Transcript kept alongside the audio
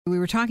We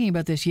were talking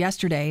about this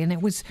yesterday, and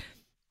it was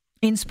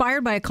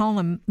inspired by a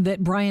column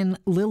that Brian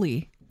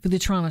Lilly for the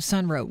Toronto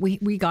Sun wrote.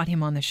 We got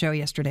him on the show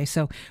yesterday,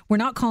 so we're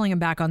not calling him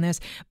back on this.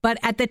 But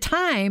at the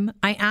time,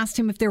 I asked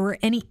him if there were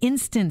any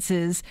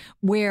instances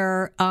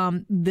where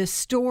the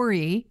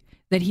story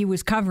that he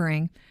was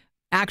covering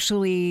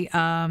actually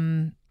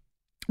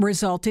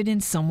resulted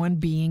in someone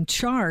being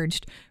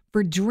charged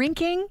for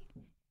drinking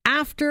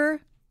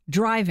after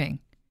driving,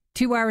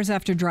 2 hours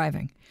after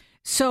driving.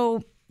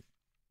 So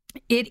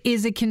it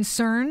is a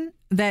concern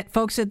that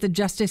folks at the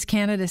Justice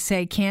Canada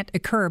say can't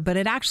occur, but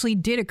it actually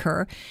did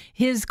occur.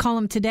 His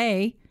column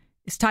today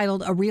is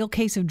titled "A Real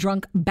Case of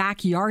Drunk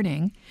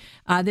Backyarding."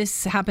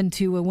 This happened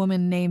to a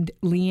woman named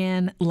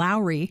Leanne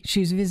Lowry. She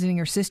was visiting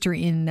her sister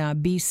in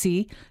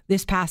BC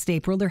this past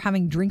April. They're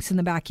having drinks in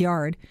the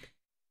backyard.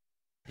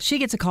 She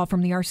gets a call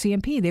from the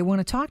RCMP. They want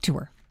to talk to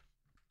her.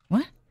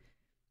 What?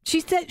 She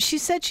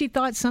said she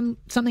thought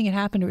something had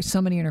happened to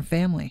somebody in her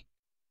family.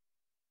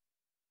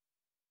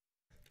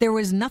 There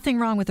was nothing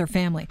wrong with her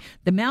family.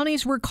 The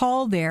Mounties were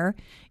called there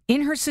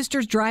in her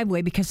sister's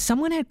driveway because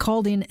someone had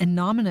called in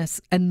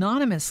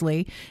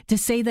anonymously to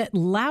say that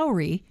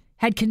Lowry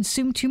had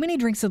consumed too many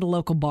drinks at a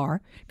local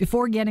bar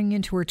before getting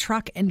into her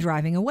truck and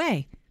driving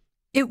away.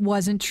 It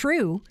wasn't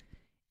true.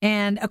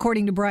 And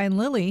according to Brian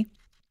Lilly,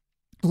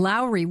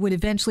 Lowry would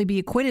eventually be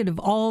acquitted of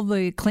all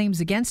the claims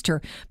against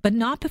her, but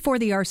not before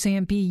the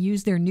RCMP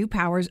used their new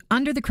powers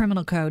under the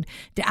criminal code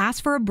to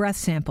ask for a breath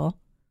sample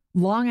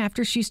long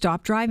after she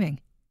stopped driving.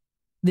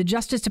 The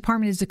Justice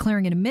Department is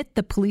declaring it a myth.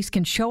 The police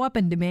can show up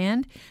and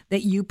demand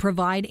that you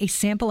provide a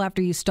sample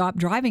after you stop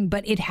driving,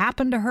 but it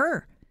happened to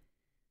her.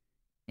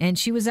 And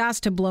she was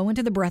asked to blow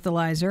into the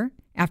breathalyzer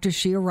after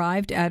she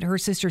arrived at her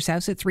sister's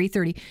house at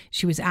 3:30.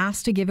 She was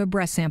asked to give a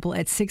breath sample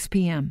at 6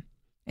 p.m.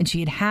 And she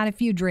had had a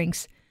few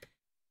drinks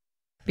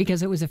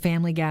because it was a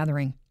family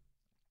gathering.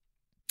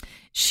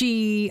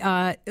 She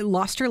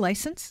lost her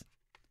license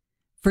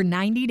for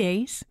 90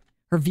 days.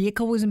 Her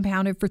vehicle was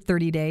impounded for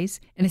 30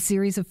 days, and a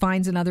series of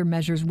fines and other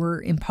measures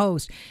were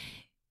imposed.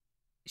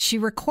 She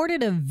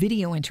recorded a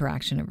video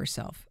interaction of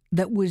herself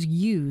that was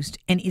used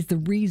and is the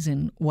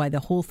reason why the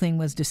whole thing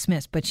was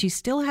dismissed. But she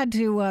still had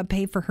to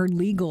pay for her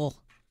legal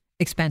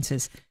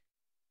expenses.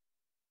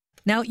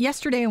 Now,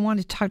 yesterday I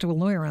wanted to talk to a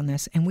lawyer on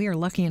this, and we are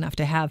lucky enough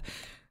to have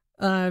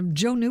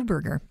Joe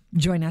Neuberger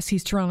join us.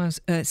 He's Toronto's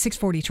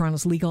 640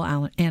 Toronto's legal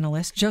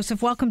analyst.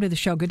 Joseph, welcome to the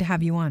show. Good to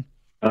have you on.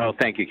 Oh,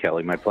 thank you,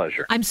 Kelly. My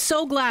pleasure. I'm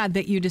so glad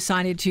that you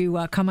decided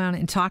to come out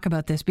and talk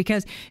about this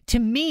because, to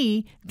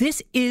me,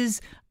 this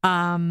is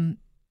an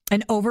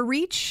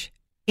overreach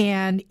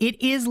and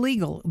it is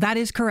legal. That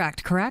is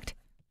correct?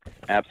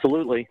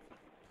 Absolutely.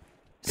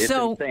 It's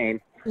insane.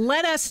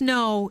 Let us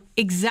know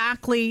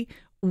exactly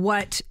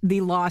what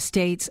the law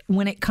states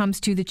when it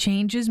comes to the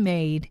changes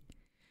made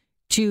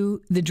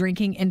to the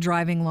drinking and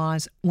driving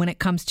laws when it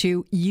comes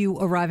to you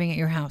arriving at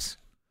your house.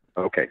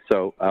 Okay,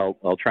 so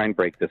I'll try and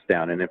break this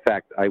down. And in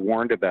fact, I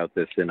warned about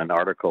this in an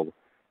article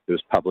that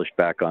was published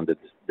back on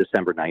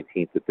December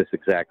 19th that this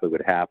exactly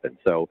would happen.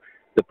 So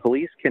the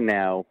police can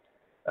now,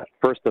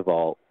 first of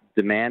all,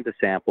 demand a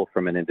sample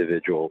from an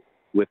individual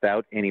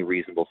without any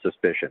reasonable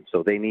suspicion.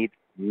 So they need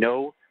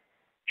no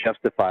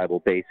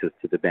justifiable basis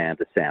to demand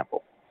a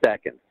sample.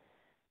 Second,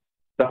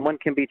 someone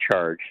can be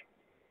charged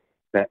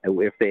that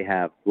if they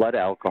have blood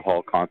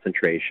alcohol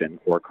concentration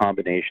or a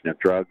combination of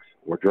drugs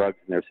or drugs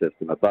in their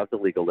system above the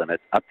legal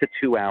limit up to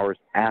 2 hours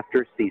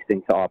after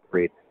ceasing to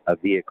operate a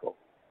vehicle.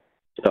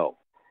 So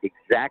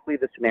exactly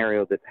the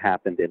scenario that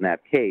happened in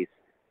that case,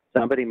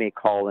 somebody may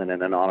call in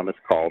an anonymous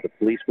call, the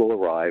police will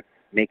arrive,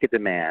 make a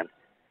demand.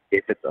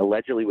 If it's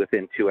allegedly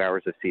within 2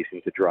 hours of ceasing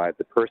to drive,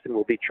 the person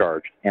will be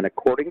charged. And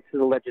according to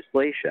the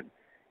legislation,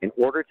 in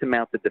order to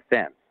mount the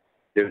defense,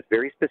 there's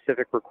very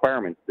specific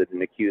requirements that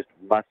an accused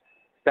must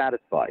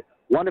satisfy.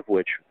 One of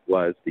which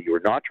was that you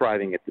were not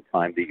driving at the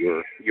time that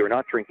you were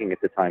not drinking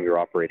at the time you're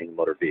operating a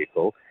motor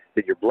vehicle,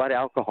 that your blood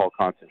alcohol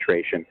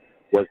concentration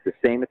was the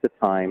same at the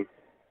time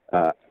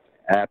that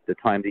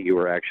you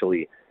were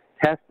actually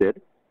tested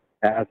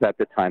as at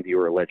the time that you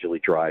were allegedly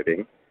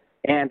driving,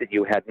 and that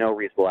you had no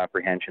reasonable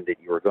apprehension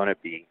that you were going to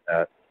be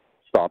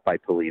stopped by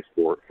police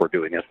for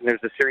doing this. And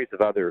there's a series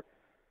of other,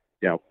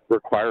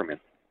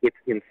 requirements. It's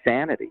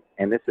insanity,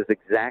 and this is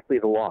exactly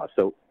the law.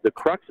 So the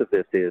crux of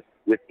this is,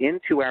 within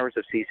 2 hours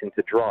of ceasing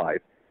to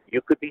drive,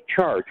 you could be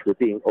charged with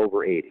being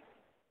over 80.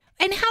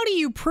 And how do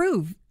you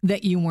prove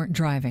that you weren't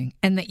driving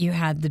and that you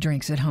had the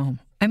drinks at home?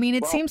 I mean,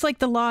 it seems like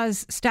the law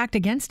is stacked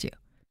against you.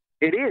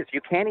 It is.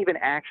 You can't even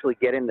actually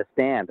get in the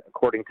stand,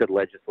 according to the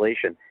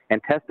legislation, and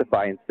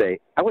testify and say,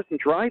 I wasn't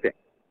driving.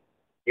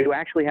 You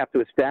actually have to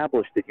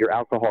establish that your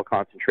alcohol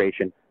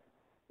concentration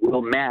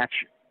will match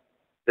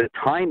the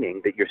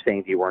timing that you're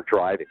saying that you weren't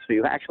driving. So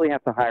you actually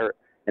have to hire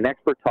an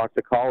expert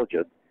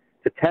toxicologist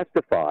to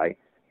testify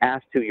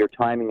as to your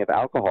timing of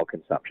alcohol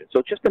consumption.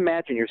 So just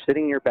imagine you're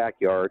sitting in your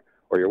backyard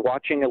or you're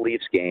watching a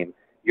Leafs game.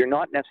 You're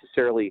not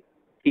necessarily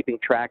keeping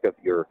track of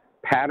your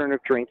pattern of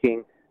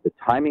drinking, the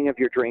timing of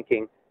your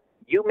drinking.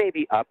 You may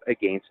be up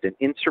against an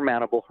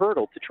insurmountable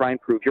hurdle to try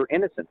and prove your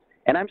innocence.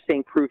 And I'm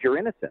saying prove your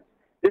innocence.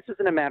 This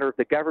isn't a matter of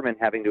the government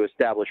having to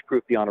establish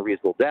proof beyond a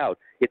reasonable doubt.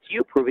 It's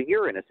you proving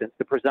your innocence,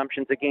 the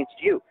presumption's against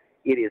you.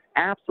 It is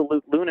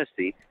absolute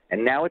lunacy,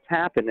 and now it's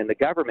happened, and the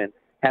government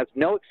has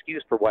no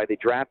excuse for why they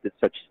drafted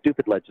such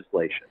stupid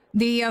legislation.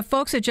 The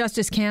folks at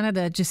Justice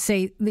Canada just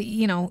say,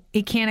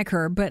 it can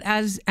occur. But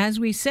as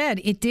we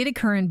said, it did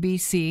occur in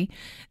BC.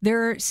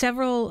 There are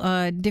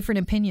several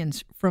different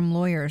opinions from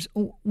lawyers.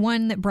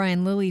 One that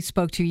Brian Lilley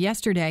spoke to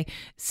yesterday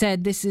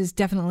said this is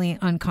definitely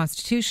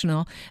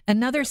unconstitutional.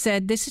 Another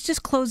said this is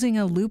just closing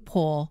a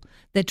loophole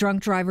that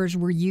drunk drivers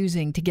were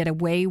using to get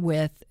away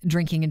with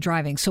drinking and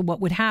driving. So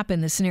what would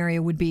happen, the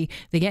scenario would be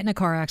they get in a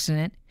car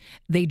accident,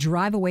 they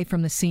drive away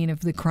from the scene of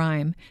the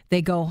crime,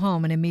 they go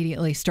home and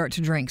immediately start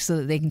to drink so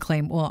that they can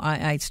claim, well,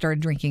 I started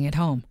drinking at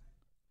home.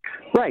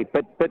 Right,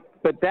 but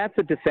that's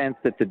a defense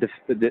that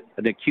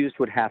an accused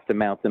would have to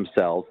mount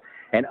themselves.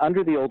 And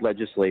under the old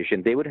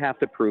legislation, they would have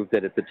to prove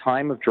that at the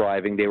time of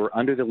driving, they were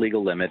under the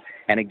legal limit.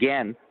 And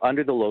again,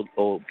 under the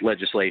old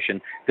legislation,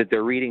 that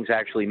their readings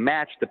actually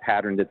matched the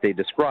pattern that they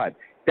described.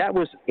 That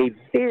was a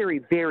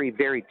very, very,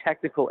 very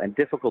technical and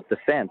difficult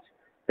defense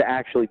to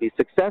actually be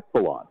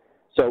successful on.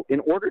 So in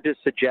order to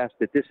suggest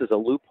that this is a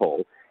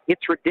loophole,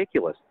 it's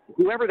ridiculous.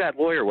 Whoever that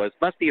lawyer was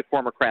must be a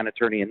former Crown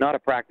attorney and not a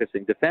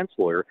practicing defense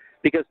lawyer,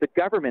 because the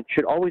government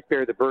should always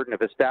bear the burden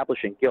of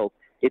establishing guilt.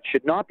 It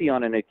should not be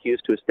on an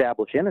accused to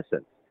establish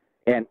innocence.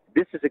 And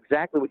this is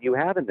exactly what you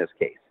have in this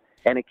case.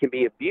 And it can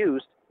be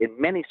abused in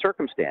many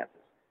circumstances.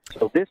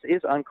 So this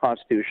is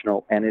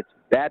unconstitutional, and it's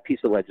a bad piece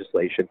of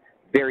legislation,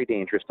 very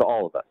dangerous to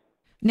all of us.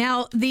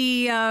 Now,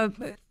 the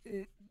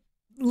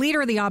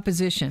leader of the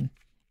opposition,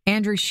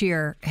 Andrew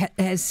Scheer,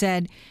 has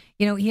said,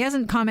 he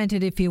hasn't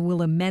commented if he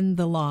will amend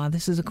the law.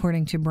 This is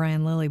according to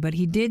Brian Lilley, but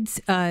he did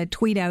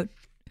tweet out,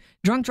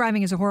 drunk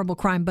driving is a horrible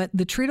crime, but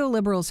the Trudeau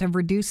Liberals have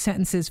reduced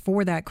sentences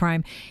for that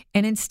crime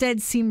and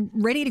instead seem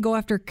ready to go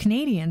after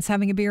Canadians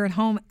having a beer at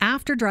home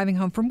after driving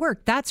home from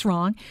work. That's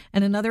wrong.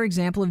 And another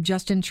example of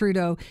Justin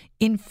Trudeau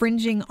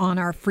infringing on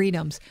our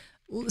freedoms.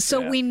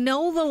 So we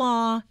know the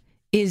law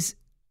is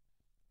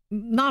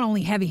not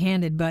only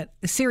heavy-handed, but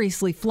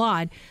seriously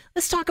flawed.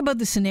 Let's talk about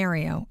the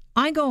scenario.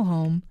 I go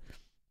home.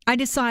 I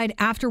decide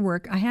after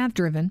work, I have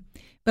driven,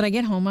 but I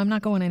get home. I'm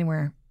not going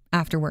anywhere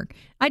after work.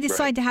 I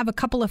decide to have a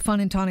couple of fun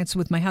and tonics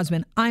with my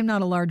husband. I'm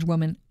not a large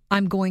woman.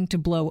 I'm going to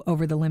blow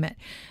over the limit.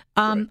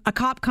 A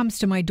cop comes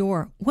to my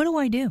door. What do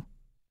I do?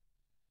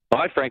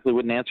 Well, I frankly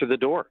wouldn't answer the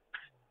door.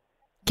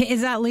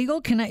 Is that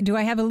legal? Do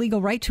I have a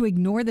legal right to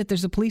ignore that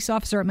there's a police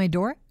officer at my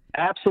door?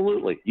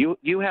 Absolutely.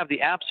 You have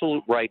the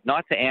absolute right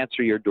not to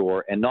answer your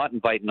door and not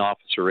invite an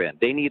officer in.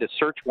 They need a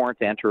search warrant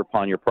to enter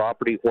upon your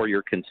property or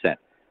your consent.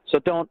 So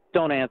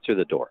don't answer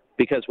the door,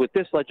 because with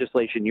this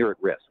legislation, you're at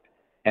risk.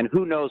 And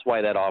who knows why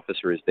that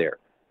officer is there.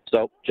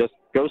 So just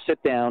go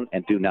sit down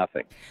and do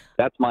nothing.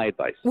 That's my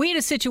advice. We had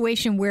a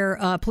situation where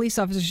police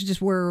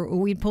officers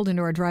we'd pulled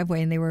into our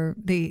driveway and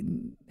they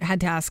had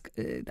to ask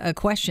a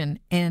question,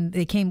 and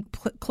they came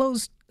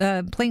plainclothes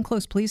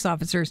police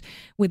officers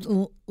with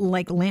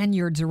like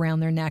lanyards around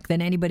their neck that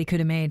anybody could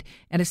have made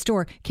at a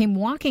store, came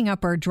walking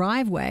up our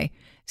driveway.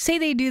 Say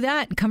they do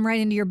that and come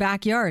right into your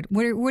backyard.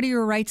 What are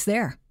your rights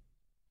there?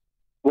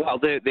 Well,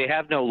 they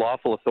have no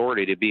lawful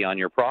authority to be on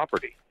your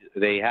property.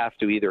 They have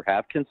to either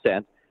have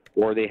consent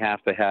or they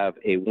have to have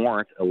a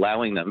warrant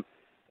allowing them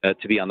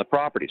to be on the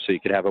property. So you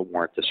could have a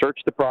warrant to search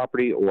the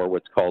property, or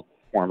what's called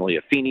formally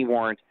a Feeney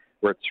warrant,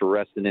 where it's to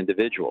arrest an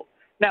individual.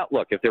 Now,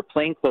 look, if they're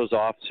plainclothes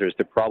officers,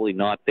 they're probably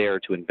not there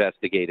to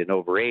investigate an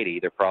over 80.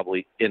 They're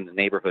probably in the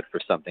neighborhood for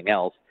something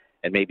else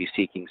and maybe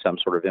seeking some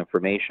sort of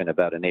information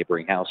about a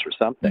neighboring house or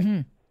something.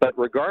 Mm-hmm. But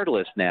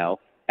regardless now,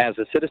 as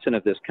a citizen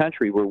of this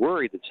country, we're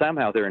worried that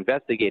somehow they're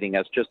investigating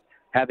us just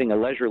having a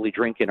leisurely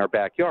drink in our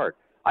backyard.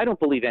 I don't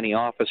believe any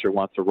officer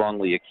wants to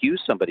wrongly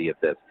accuse somebody of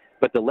this,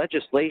 but the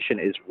legislation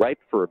is ripe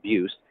for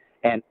abuse,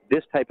 and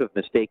this type of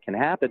mistake can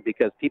happen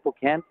because people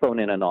can phone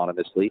in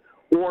anonymously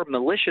or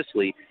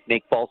maliciously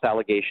make false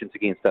allegations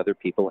against other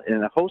people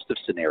in a host of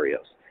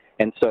scenarios.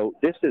 And so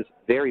this is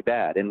very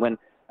bad. And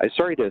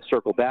sorry to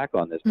circle back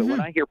on this, but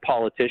when I hear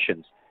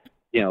politicians,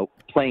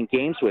 playing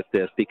games with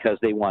this because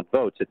they want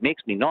votes, it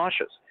makes me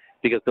nauseous,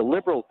 because the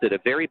Liberals did a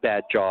very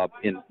bad job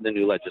in the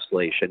new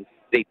legislation.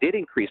 They did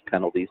increase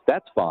penalties.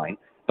 That's fine.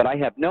 But I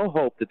have no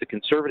hope that the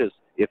Conservatives,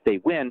 if they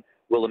win,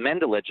 will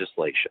amend the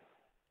legislation,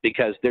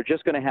 because they're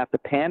just going to have to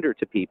pander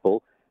to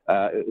people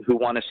who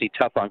want to see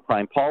tough on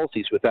crime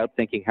policies without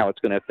thinking how it's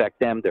going to affect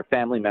them, their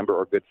family member,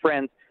 or good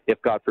friends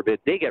if, God forbid,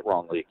 they get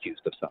wrongly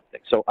accused of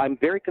something. So I'm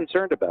very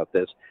concerned about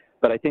this,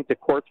 but I think the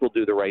courts will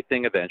do the right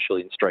thing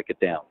eventually and strike it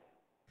down.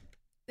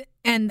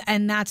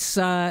 And that's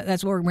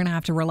what we're going to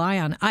have to rely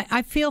on.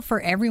 I feel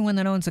for everyone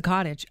that owns a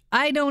cottage.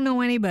 I don't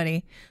know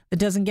anybody that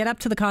doesn't get up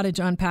to the cottage,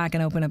 unpack,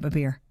 and open up a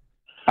beer.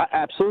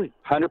 Absolutely,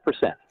 100%.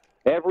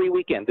 Every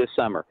weekend this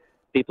summer,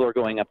 people are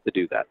going up to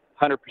do that,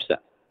 100%.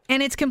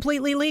 And it's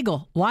completely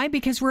legal. Why?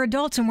 Because we're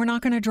adults and we're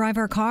not going to drive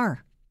our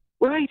car.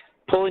 Right.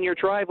 Pull in your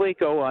driveway,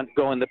 go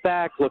in the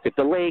back, look at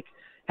the lake,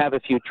 have a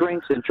few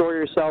drinks, enjoy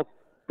yourself.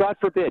 God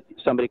forbid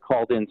somebody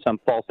called in some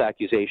false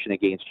accusation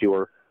against you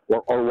or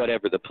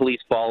whatever. The police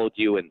followed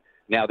you, and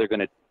now they're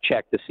going to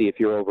check to see if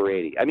you're over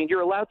 80. I mean,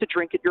 you're allowed to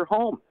drink at your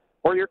home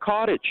or your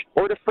cottage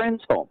or at a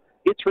friend's home.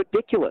 It's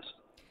ridiculous.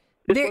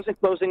 This wasn't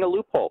closing a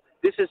loophole.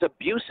 This is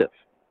abusive.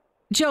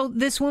 Joe,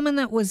 this woman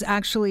that was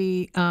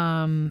actually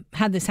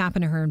had this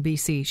happen to her in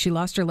BC, she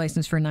lost her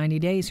license for 90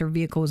 days. Her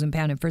vehicle was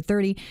impounded for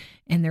 30,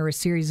 and there were a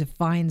series of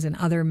fines and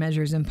other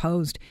measures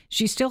imposed.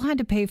 She still had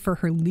to pay for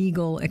her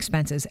legal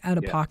expenses out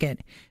of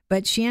pocket,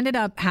 but she ended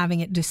up having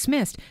it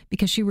dismissed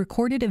because she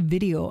recorded a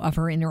video of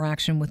her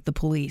interaction with the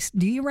police.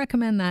 Do you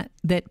recommend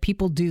that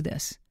people do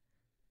this?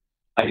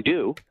 I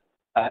do.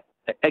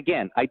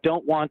 Again, I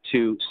don't want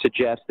to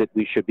suggest that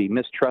we should be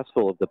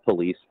mistrustful of the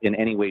police in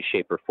any way,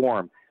 shape, or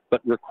form. But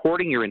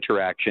recording your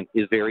interaction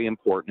is very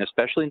important,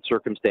 especially in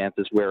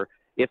circumstances where,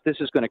 if this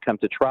is going to come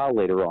to trial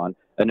later on,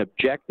 an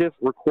objective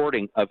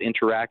recording of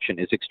interaction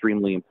is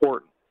extremely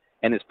important.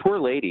 And this poor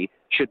lady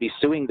should be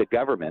suing the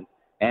government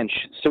and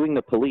suing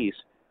the police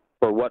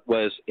for what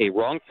was a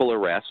wrongful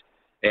arrest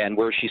and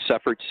where she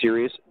suffered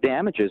serious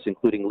damages,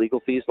 including legal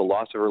fees, the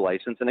loss of her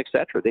license, and et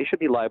cetera. They should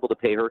be liable to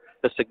pay her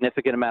a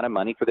significant amount of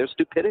money for their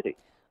stupidity.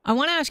 I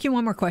want to ask you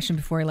one more question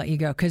before I let you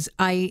go, because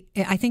I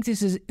think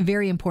this is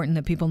very important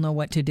that people know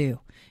what to do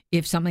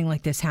if something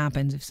like this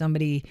happens. If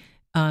somebody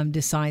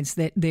decides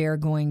that they're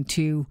going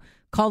to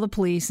call the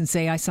police and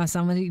say, I saw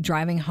somebody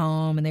driving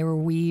home and they were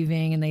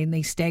weaving and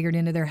they staggered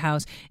into their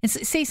house, and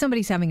say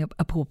somebody's having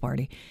a pool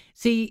party.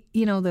 See,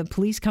 the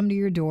police come to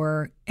your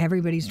door,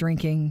 everybody's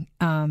drinking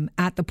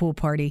at the pool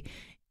party.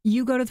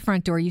 You go to the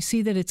front door, you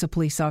see that it's a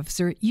police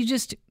officer. You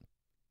just,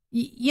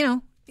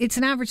 it's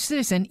an average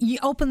citizen. You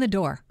open the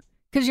door.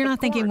 Because you're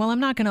not thinking, well, I'm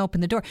not going to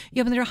open the door.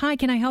 You open the door, hi,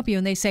 can I help you?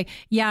 And they say,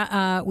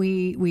 yeah,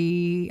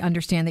 we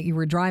understand that you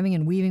were driving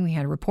and weaving. We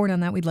had a report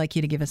on that. We'd like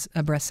you to give us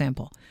a breath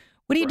sample.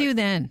 What do you do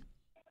then?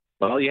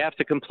 Well, you have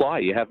to comply.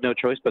 You have no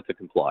choice but to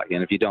comply.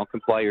 And if you don't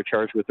comply, you're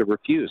charged with a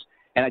refuse.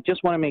 And I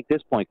just want to make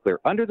this point clear.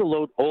 Under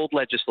the old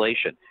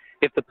legislation,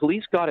 if the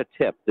police got a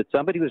tip that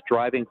somebody was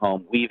driving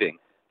home weaving,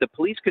 the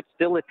police could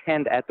still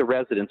attend at the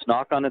residence,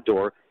 knock on the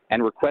door,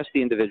 and request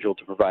the individual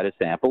to provide a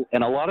sample.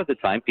 And a lot of the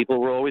time,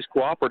 people were always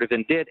cooperative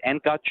and did and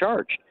got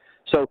charged.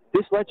 So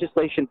this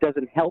legislation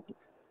doesn't help,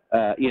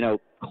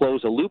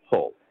 close a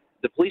loophole.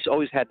 The police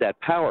always had that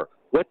power.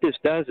 What this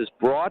does is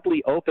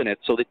broadly open it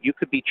so that you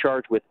could be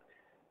charged with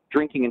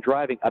drinking and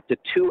driving up to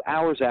 2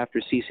 hours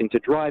after ceasing to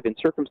drive in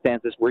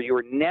circumstances where you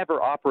were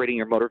never operating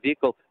your motor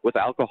vehicle with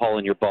alcohol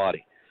in your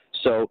body.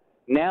 So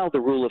now the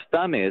rule of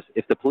thumb is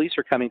if the police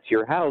are coming to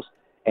your house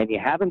and you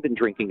haven't been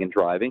drinking and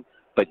driving,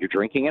 but you're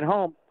drinking at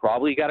home,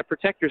 probably you got to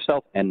protect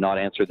yourself and not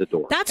answer the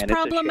door. That's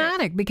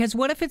problematic, because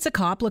what if it's a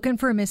cop looking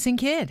for a missing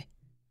kid?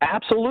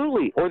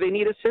 Absolutely. Or they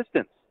need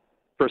assistance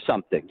for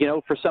something,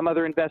 for some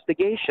other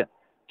investigation,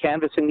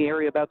 canvassing the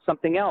area about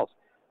something else.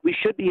 We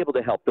should be able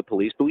to help the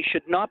police, but we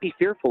should not be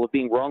fearful of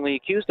being wrongly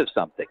accused of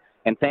something.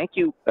 And thank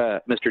you,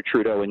 Mr.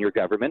 Trudeau and your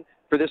government,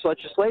 for this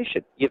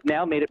legislation. You've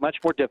now made it much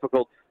more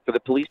difficult for the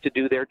police to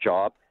do their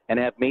job and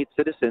have made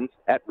citizens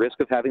at risk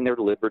of having their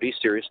liberty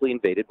seriously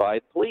invaded by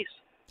the police.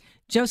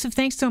 Joseph,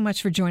 thanks so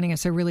much for joining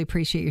us. I really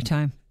appreciate your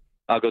time.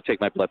 I'll go take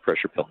my blood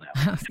pressure pill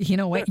now. You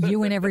know what?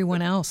 You and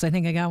everyone else. I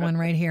think I got one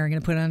right here. I'm going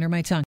to put it under my tongue.